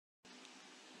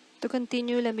To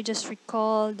continue, let me just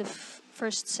recall the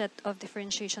first set of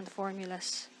differentiation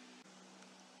formulas.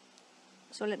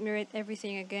 So let me write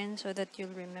everything again so that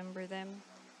you'll remember them.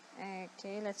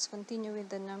 Okay, let's continue with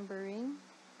the numbering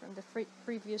from the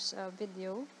previous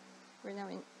video. We're now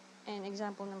in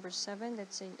example number 7.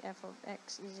 Let's say f of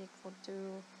x is equal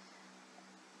to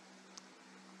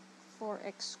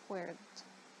 4x squared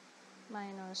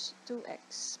minus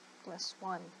 2x plus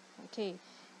 1. Okay,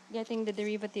 getting the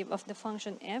derivative of the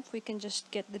function f, we can just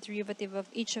get the derivative of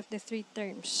each of the three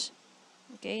terms.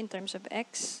 Okay, in terms of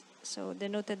x, so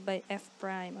denoted by f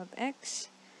prime of x.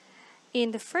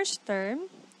 In the first term,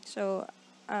 so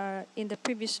in the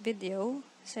previous video,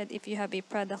 said if you have a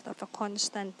product of a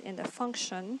constant and a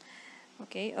function,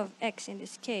 okay, of x in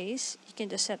this case, you can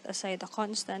just set aside the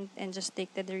constant and just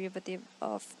take the derivative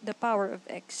of the power of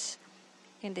x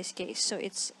in this case. So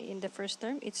it's in the first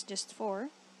term, it's just 4.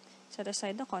 Set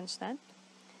aside the constant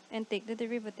and take the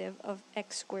derivative of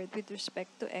x squared with respect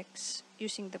to x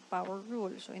using the power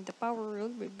rule. So in the power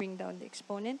rule, we bring down the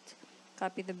exponent,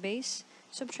 copy the base,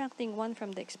 subtracting 1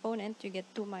 from the exponent, you get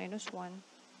 2 minus 1.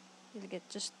 You'll get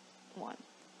just 1.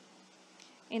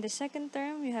 In the second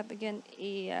term, we have again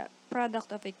a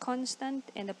product of a constant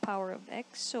and the power of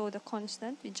x. So the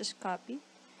constant, we just copy,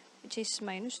 which is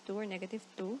minus 2 or negative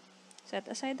 2. Set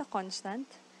aside the constant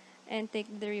and take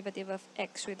the derivative of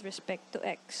x with respect to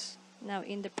x. Now,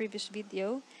 in the previous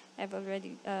video, I've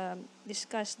already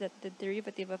discussed that the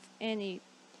derivative of any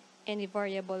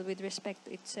variable with respect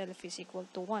to itself is equal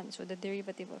to 1. So the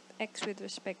derivative of x with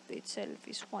respect to itself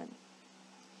is 1.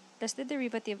 Thus, the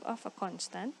derivative of a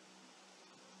constant,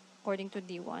 according to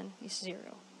D1, is 0.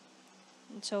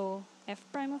 And so f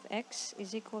prime of x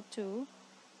is equal to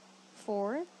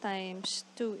 4 times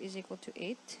 2 is equal to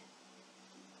 8.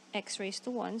 X raised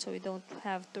to 1, so we don't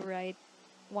have to write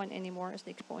 1 anymore as the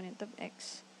exponent of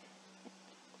x,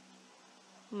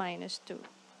 minus 2.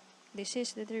 This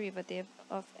is the derivative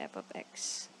of f of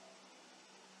x.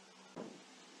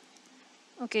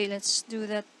 Okay, let's do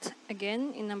that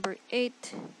again. In number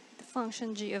 8, the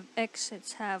function g of x,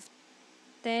 let's have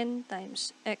 10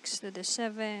 times x to the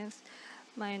 7th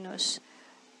minus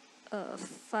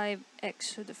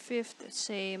 5x to the 5th, let's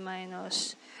say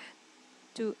minus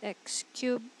 2x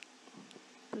cubed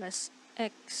plus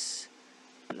x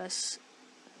plus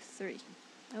 3.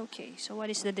 Okay, so what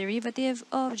is the derivative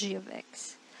of g of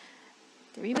x?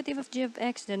 Derivative of g of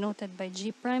x denoted by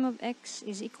g prime of x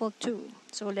is equal to,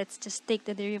 so let's just take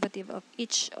the derivative of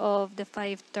each of the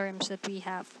 5 terms that we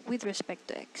have with respect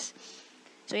to x.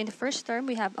 So in the first term,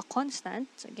 we have a constant.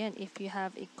 So again, if you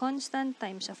have a constant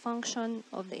times a function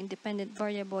of the independent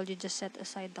variable, you just set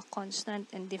aside the constant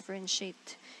and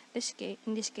differentiate,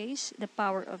 in this case, the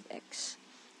power of x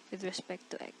with respect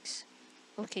to x.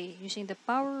 Okay, using the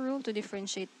power rule to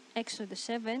differentiate x to the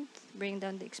 7th, bring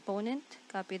down the exponent,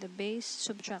 copy the base,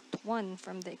 subtract 1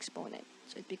 from the exponent.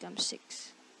 So it becomes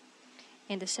 6.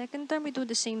 In the second term, we do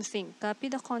the same thing. Copy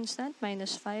the constant,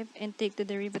 minus 5, and take the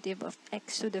derivative of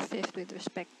x to the 5th with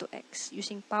respect to x.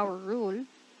 Using power rule,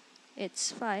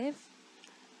 it's 5x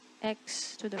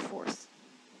to the 4th.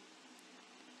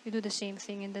 We do the same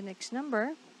thing in the next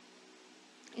number.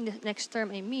 In the next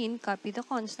term, copy the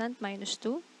constant, minus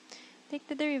 2. Take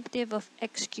the derivative of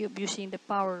x cubed using the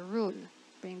power rule.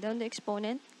 Bring down the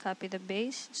exponent, copy the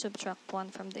base, subtract 1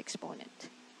 from the exponent.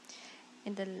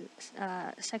 In the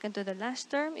second to the last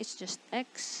term, it's just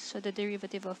x, so the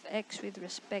derivative of x with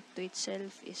respect to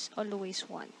itself is always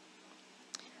 1.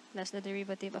 Plus the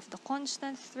derivative of the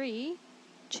constant 3,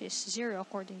 which is 0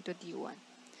 according to D1.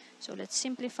 So let's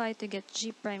simplify to get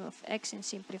g prime of x in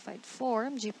simplified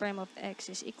form. G prime of x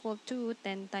is equal to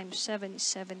 10 times 7 is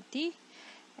 70,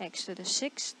 x to the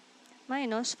 6th,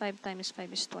 minus 5 times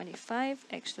 5 is 25,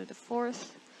 x to the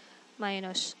 4th,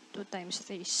 minus 2 times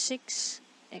 3 is 6,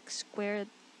 x squared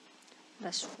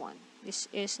plus 1. This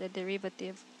is the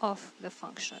derivative of the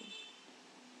function.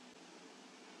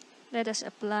 Let us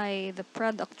apply the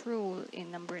product rule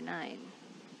in number 9.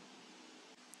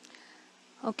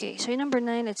 Okay, so in number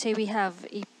 9, let's say we have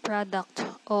a product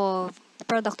of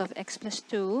x plus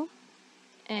 2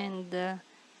 and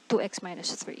 2x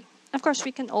minus 3. Of course,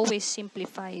 we can always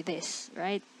simplify this,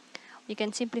 right? We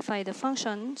can simplify the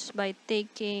functions by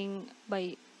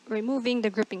removing the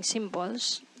grouping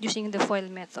symbols using the FOIL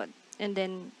method, and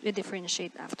then we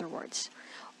differentiate afterwards.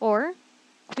 Or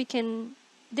we can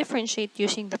differentiate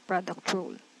using the product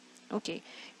rule. Okay,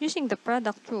 using the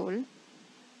product rule,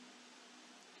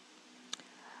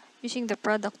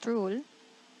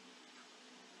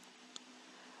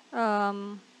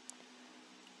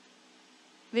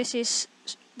 this is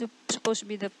supposed to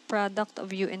be the product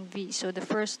of u and v. So the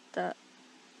first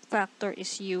factor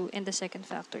is u and the second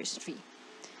factor is v.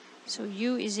 So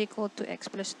u is equal to x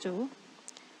plus 2,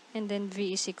 and then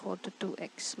v is equal to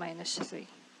 2x minus 3.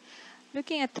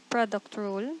 Looking at the product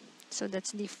rule, so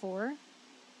that's d4,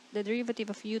 the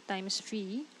derivative of u times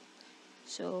v,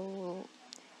 so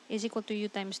is equal to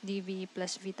u times dv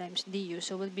plus v times du.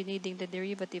 So we'll be needing the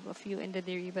derivative of u and the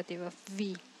derivative of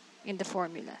v in the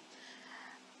formula.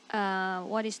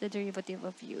 What is the derivative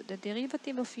of u? The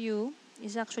derivative of u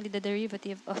is actually the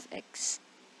derivative of x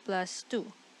plus 2.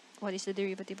 What is the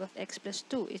derivative of x plus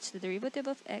 2? It's the derivative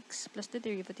of x plus the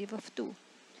derivative of 2.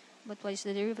 But what is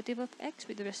the derivative of x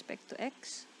with respect to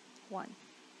x? 1.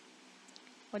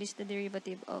 What is the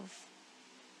derivative of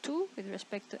 2 with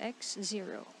respect to x?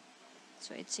 0.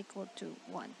 So it's equal to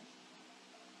 1.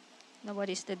 Now what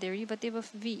is the derivative of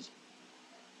v?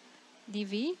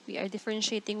 dv, we are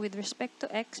differentiating with respect to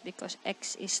x because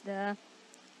x is the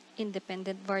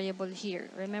independent variable here.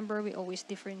 Remember, we always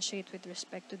differentiate with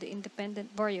respect to the independent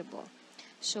variable.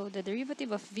 So the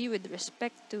derivative of v with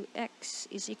respect to x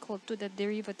is equal to the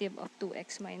derivative of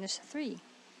 2x minus 3.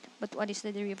 But what is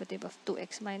the derivative of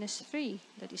 2x minus 3?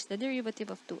 That is the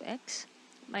derivative of 2x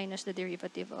minus the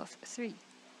derivative of 3.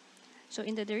 So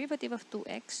in the derivative of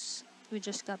 2x, we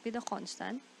just copy the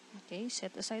constant. Okay,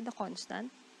 set aside the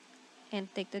constant and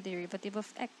take the derivative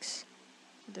of x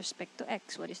with respect to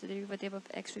x. What is the derivative of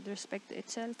x with respect to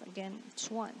itself? Again, it's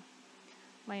 1.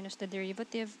 Minus the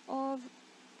derivative of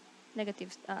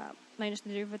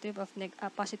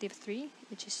positive 3,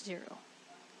 which is 0.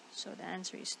 So the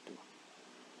answer is 2.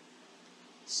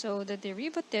 So the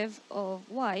derivative of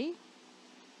y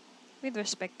with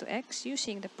respect to x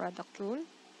using the product rule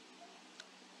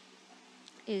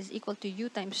is equal to u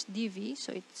times dv.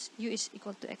 So it's u is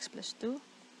equal to x plus 2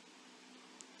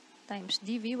 times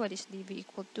dv. What is dv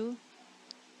equal to?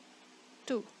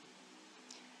 2.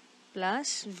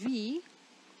 Plus v.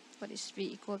 What is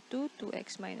v equal to?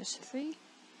 2x minus 3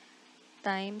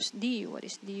 times du. What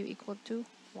is du equal to?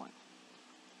 1.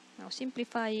 Now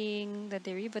simplifying the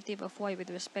derivative of y with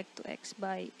respect to x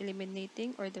by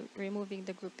eliminating or removing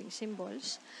the grouping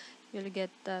symbols, you'll get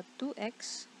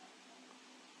 2x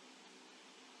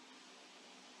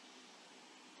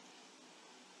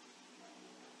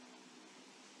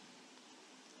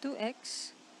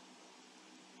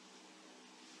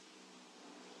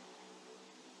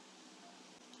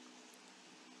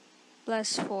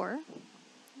plus 4.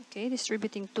 Okay,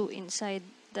 distributing 2 inside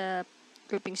the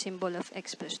grouping symbol of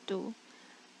x plus 2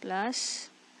 plus,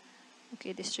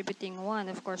 okay, distributing 1,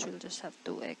 of course, we'll just have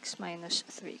 2x minus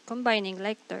 3. Combining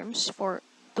like terms for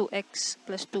 2x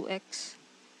plus 2x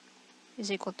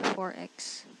is equal to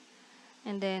 4x.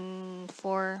 And then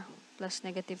 4 plus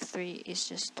negative 3 is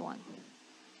just 1.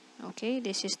 Okay,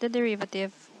 this is the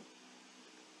derivative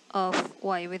of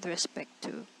y with respect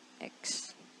to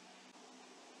x.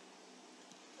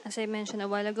 As I mentioned a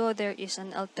while ago, there is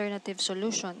an alternative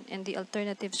solution, and the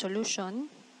alternative solution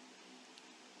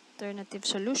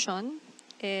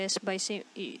is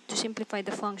to simplify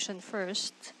the function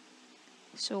first.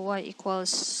 So y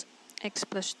equals x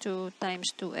plus 2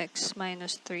 times 2x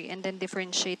minus 3, and then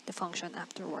differentiate the function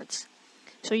afterwards.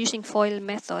 So using FOIL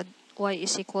method, y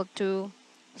is equal to,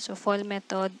 so FOIL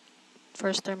method,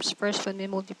 first terms first, when we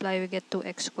multiply we get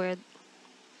 2x squared.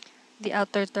 The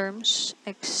outer terms,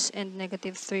 x and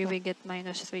negative 3, we get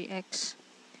minus 3x.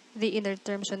 The inner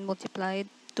terms when multiplied,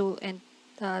 2 and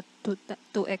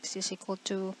 2x is equal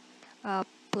to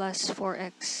plus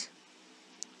 4x.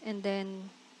 And then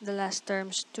the last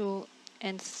terms, 2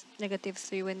 and negative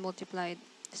 3 when multiplied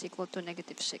is equal to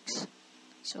negative 6.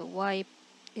 So y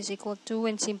is equal to,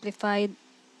 when simplified,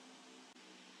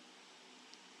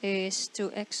 is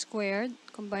 2x squared.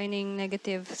 Combining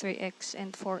negative 3x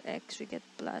and 4x, we get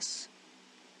plus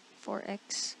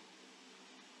 4x.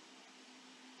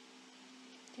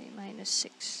 Okay, minus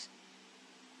 6.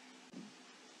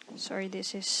 Sorry,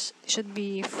 should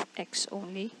be x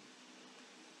only.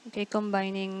 Okay,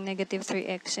 combining negative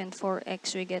 3x and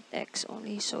 4x, we get x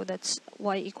only. So that's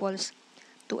y equals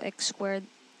 2x squared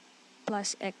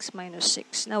plus x minus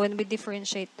 6. Now when we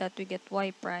differentiate that, we get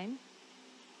y prime.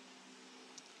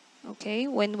 Okay,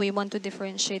 when we want to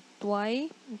differentiate y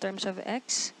in terms of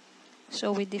x,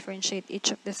 so we differentiate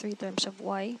each of the 3 terms of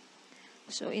y.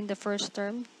 So in the first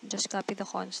term, just copy the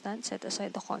constant, set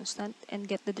aside the constant, and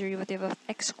get the derivative of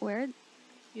x squared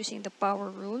using the power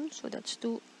rule. So that's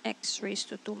 2x raised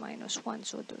to 2 minus 1,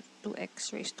 so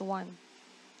 2x raised to 1.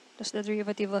 Plus the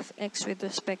derivative of x with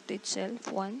respect to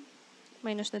itself, 1,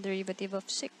 minus the derivative of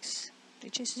 6,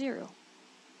 which is 0.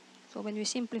 So when we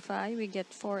simplify, we get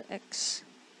 4x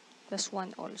plus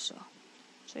 1 also.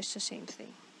 So it's the same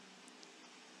thing.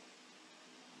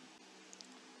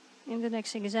 In the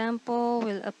next example,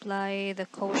 we'll apply the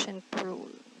quotient rule.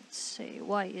 Let's say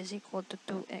y is equal to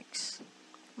 2x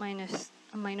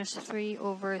minus 3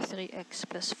 over 3x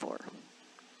plus 4.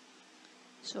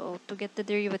 So to get the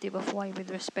derivative of y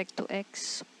with respect to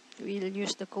x, we'll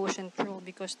use the quotient rule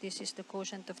because this is the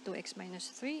quotient of 2x minus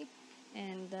 3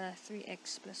 and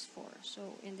 3x plus 4.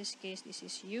 So in this case, this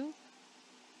is u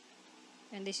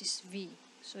and this is v.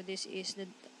 So this is the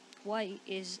y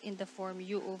is in the form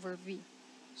u over v.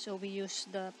 So we use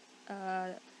the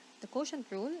quotient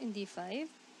rule in D5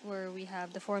 where we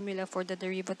have the formula for the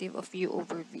derivative of u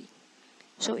over v.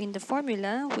 So in the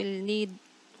formula, we'll need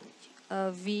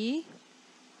v,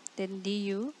 then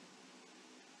du,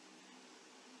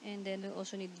 and then we'll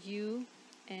also need u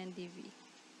and dv.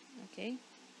 Okay,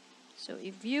 so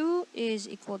if u is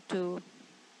equal to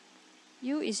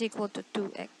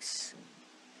 2x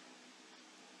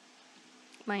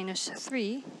minus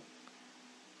 3,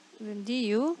 then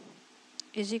du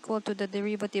is equal to the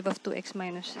derivative of 2x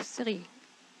minus 3.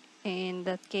 In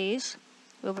that case,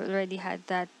 we've already had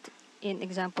that in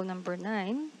example number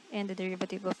 9, and the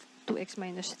derivative of 2x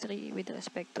minus 3 with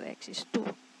respect to x is 2.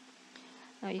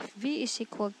 Now, if v is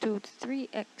equal to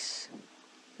 3x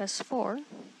plus 4,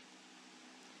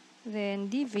 then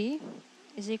dv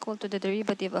is equal to the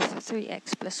derivative of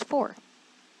 3x plus 4.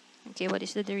 Okay, what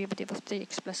is the derivative of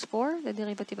 3x plus 4? The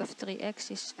derivative of 3x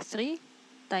is 3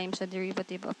 times the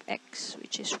derivative of x,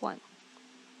 which is 1,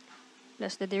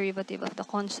 plus the derivative of the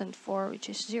constant 4, which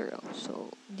is 0.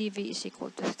 So dv is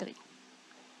equal to 3.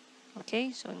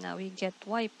 Okay, so now we get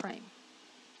y prime.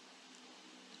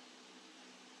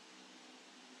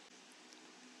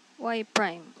 Y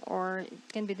prime, or it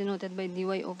can be denoted by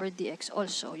dy over dx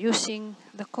also, using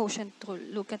the quotient rule.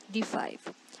 Look at d5.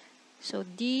 So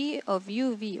d of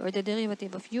uv, or the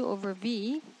derivative of u over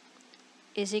v,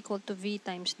 is equal to v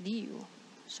times du.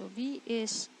 So v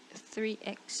is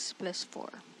 3x plus 4.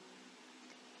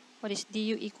 What is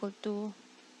du equal to?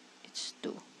 It's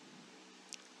 2.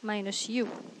 Minus u,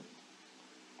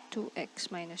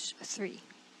 2x minus 3,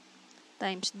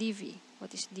 times dv.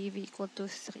 What is dv equal to?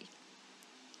 3.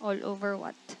 All over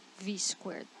what? V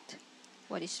squared.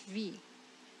 What is v?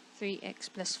 3x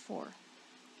plus 4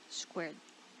 squared.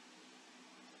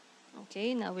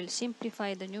 Okay, now we'll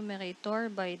simplify the numerator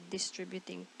by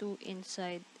distributing 2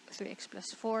 inside 3x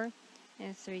plus 4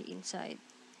 and 3 inside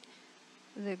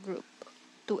the group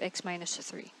 2x minus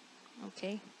 3.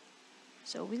 Okay,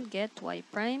 so we'll get y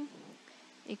prime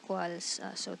equals,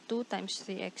 so 2 times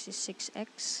 3x is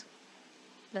 6x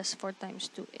plus 4 times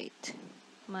 2, 8,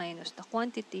 minus the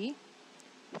quantity,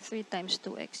 3 times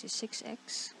 2x is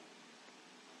 6x,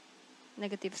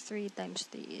 negative 3 times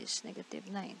 3 is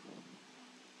negative 9,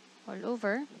 all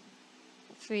over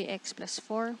 3x plus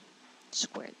 4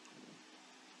 squared.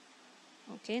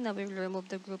 Okay, now we will remove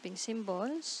the grouping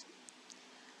symbols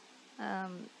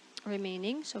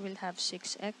remaining. So we'll have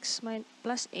 6x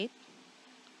plus 8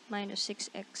 minus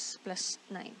 6x plus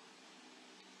 9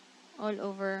 all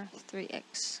over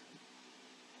 3x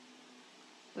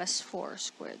plus 4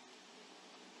 squared.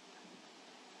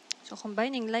 So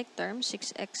combining like terms,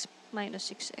 6x minus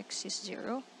 6x is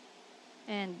 0,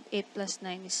 and 8 plus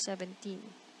 9 is 17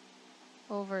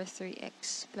 over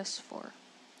 3x plus 4,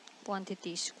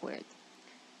 quantity squared.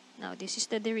 Now this is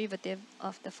the derivative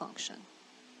of the function.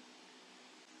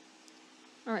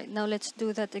 Alright, now let's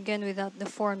do that again without the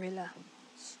formula.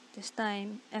 This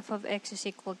time, f of x is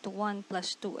equal to 1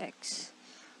 plus 2x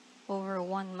over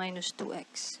 1 minus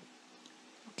 2x.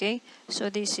 Okay,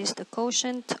 so this is the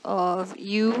quotient of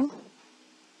u,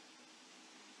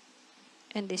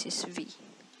 and this is v.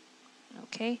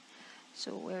 Okay,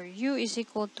 so where u is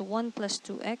equal to 1 plus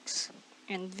 2x,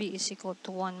 and v is equal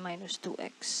to 1 minus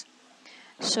 2x.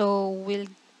 So we'll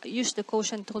use the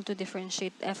quotient rule to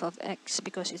differentiate f of x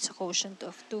because it's a quotient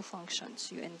of two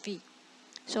functions, u and v.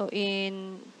 So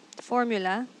in the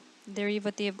formula,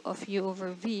 derivative of u over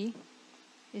v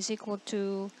is equal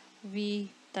to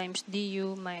v times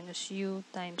du minus u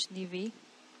times dv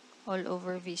all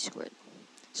over v squared.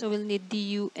 So we'll need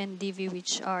du and dv,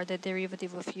 which are the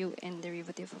derivative of u and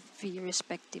derivative of v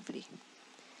respectively.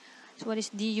 So what is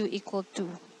du equal to?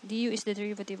 Du is the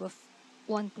derivative of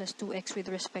 1 plus 2x with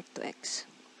respect to x.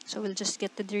 So we'll just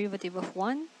get the derivative of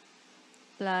 1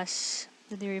 plus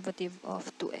the derivative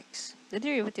of 2x. The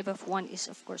derivative of 1 is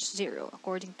of course 0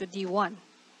 according to d1,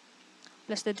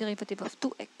 plus the derivative of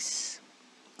 2x.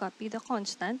 Copy the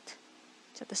constant,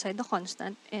 set aside the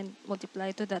constant, and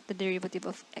multiply to that the derivative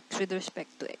of x with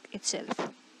respect to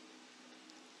itself.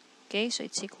 Okay, so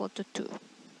it's equal to 2.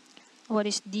 What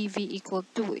is dv equal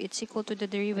to? It's equal to the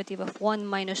derivative of 1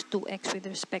 minus 2x with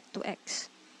respect to x.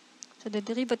 So the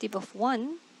derivative of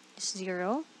 1 is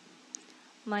 0,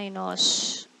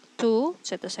 minus 2,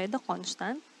 set aside the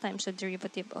constant, times the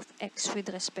derivative of x with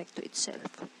respect to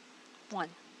itself, 1.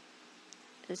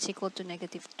 That's equal to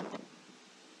negative 2.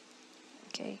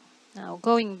 Okay, now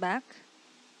going back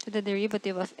to the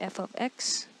derivative of f of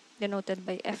x, denoted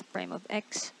by f prime of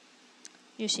x,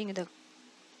 using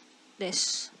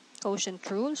this quotient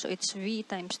rule. So it's v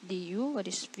times du. What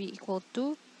is v equal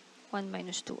to? 1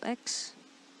 minus 2x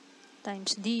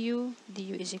times du.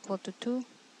 Du is equal to 2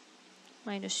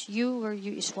 minus u, where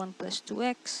u is 1 plus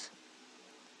 2x,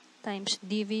 times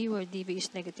dv, where dv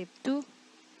is negative 2,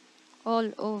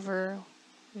 all over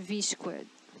v squared.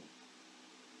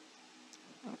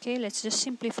 Okay, let's just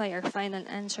simplify our final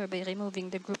answer by removing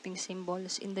the grouping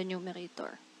symbols in the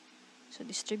numerator. So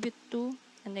distribute 2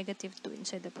 and negative 2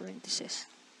 inside the parentheses.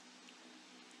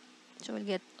 So we'll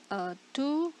get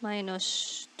 2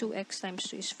 minus 2x times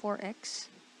 2 is 4x,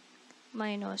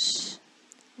 minus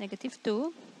negative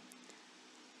 2,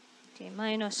 okay,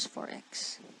 minus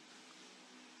 4x.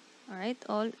 Alright,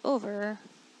 all over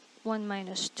 1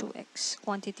 minus 2x,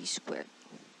 quantity squared.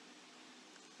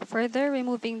 Further,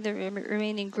 removing the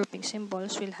remaining grouping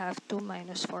symbols, we'll have 2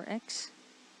 minus 4x.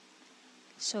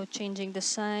 So changing the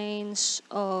signs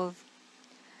of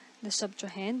the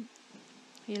subtrahend,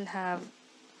 we'll have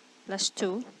plus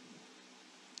 2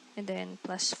 and then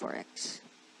plus 4x,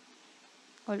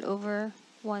 all over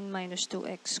 1 minus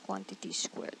 2x, quantity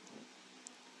squared.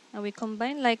 Now we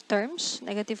combine like terms.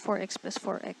 Negative 4x plus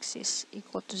 4x is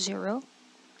equal to 0,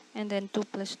 and then 2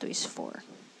 plus 2 is 4,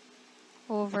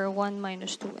 over 1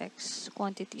 minus 2x,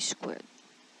 quantity squared.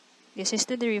 This is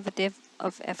the derivative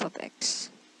of f of x.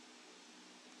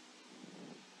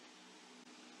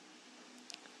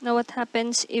 Now what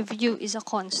happens if u is a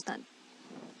constant?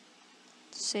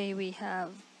 Say we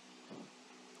have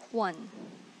 1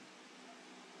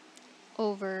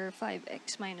 over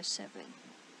 5x minus 7.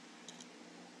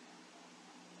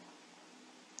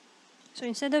 So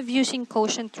instead of using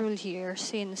quotient rule here,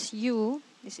 since u,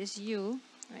 this is u,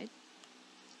 right?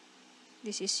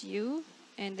 This is u,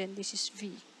 and then this is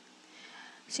v.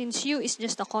 Since u is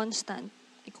just a constant,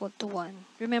 equal to 1,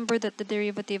 remember that the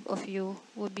derivative of u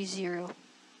would be 0,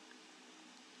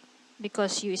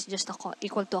 because u is just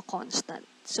equal to a constant.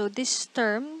 So this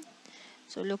term,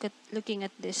 so looking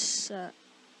at this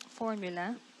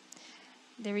formula,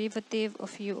 derivative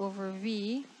of u over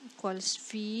v equals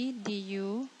v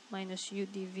du minus u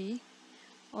dv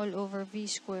all over v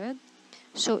squared.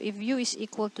 So if u is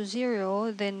equal to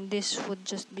 0, then this would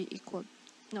just be equal,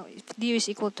 no, if du is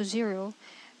equal to 0,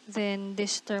 then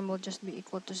this term will just be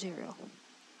equal to 0,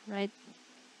 right?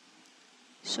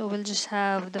 So we'll just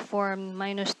have the form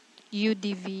minus u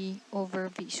dv over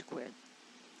v squared.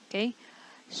 Okay,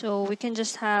 so we can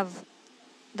just have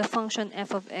the function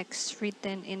f of x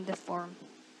written in the form.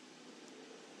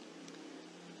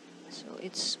 So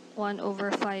it's 1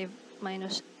 over 5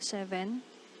 minus 7,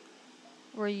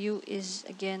 where u is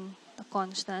again a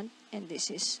constant, and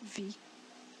this is v.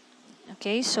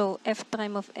 Okay, so f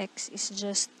prime of x is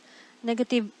just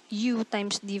negative u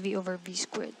times dv over v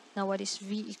squared. Now what is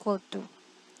v equal to?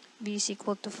 V is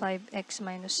equal to 5x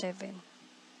minus 7.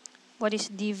 What is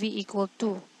dv equal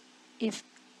to? If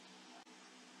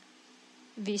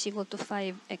v is equal to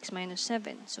 5x minus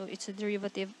 7, so it's a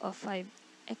derivative of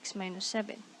 5x minus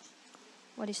 7.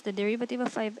 What is the derivative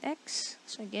of 5x?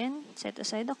 So again, set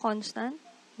aside the constant,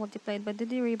 multiplied by the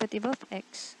derivative of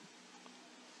x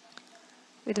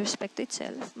with respect to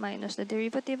itself, minus the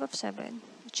derivative of 7,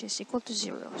 which is equal to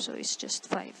 0, so it's just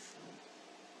 5.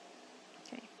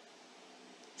 Okay.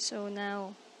 So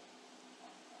now,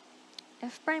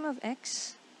 f prime of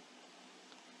x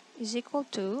is equal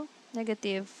to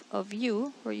negative of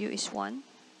u, where u is 1,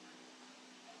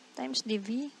 times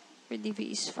dv, where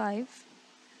dv is 5,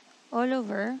 all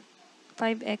over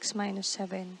 5x minus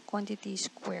 7, quantity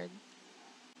squared.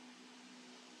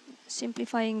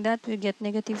 Simplifying that, we get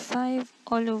negative 5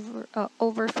 all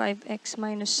over 5x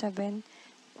minus 7,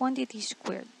 quantity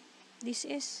squared. This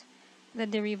is the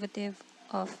derivative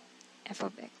of f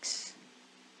of x.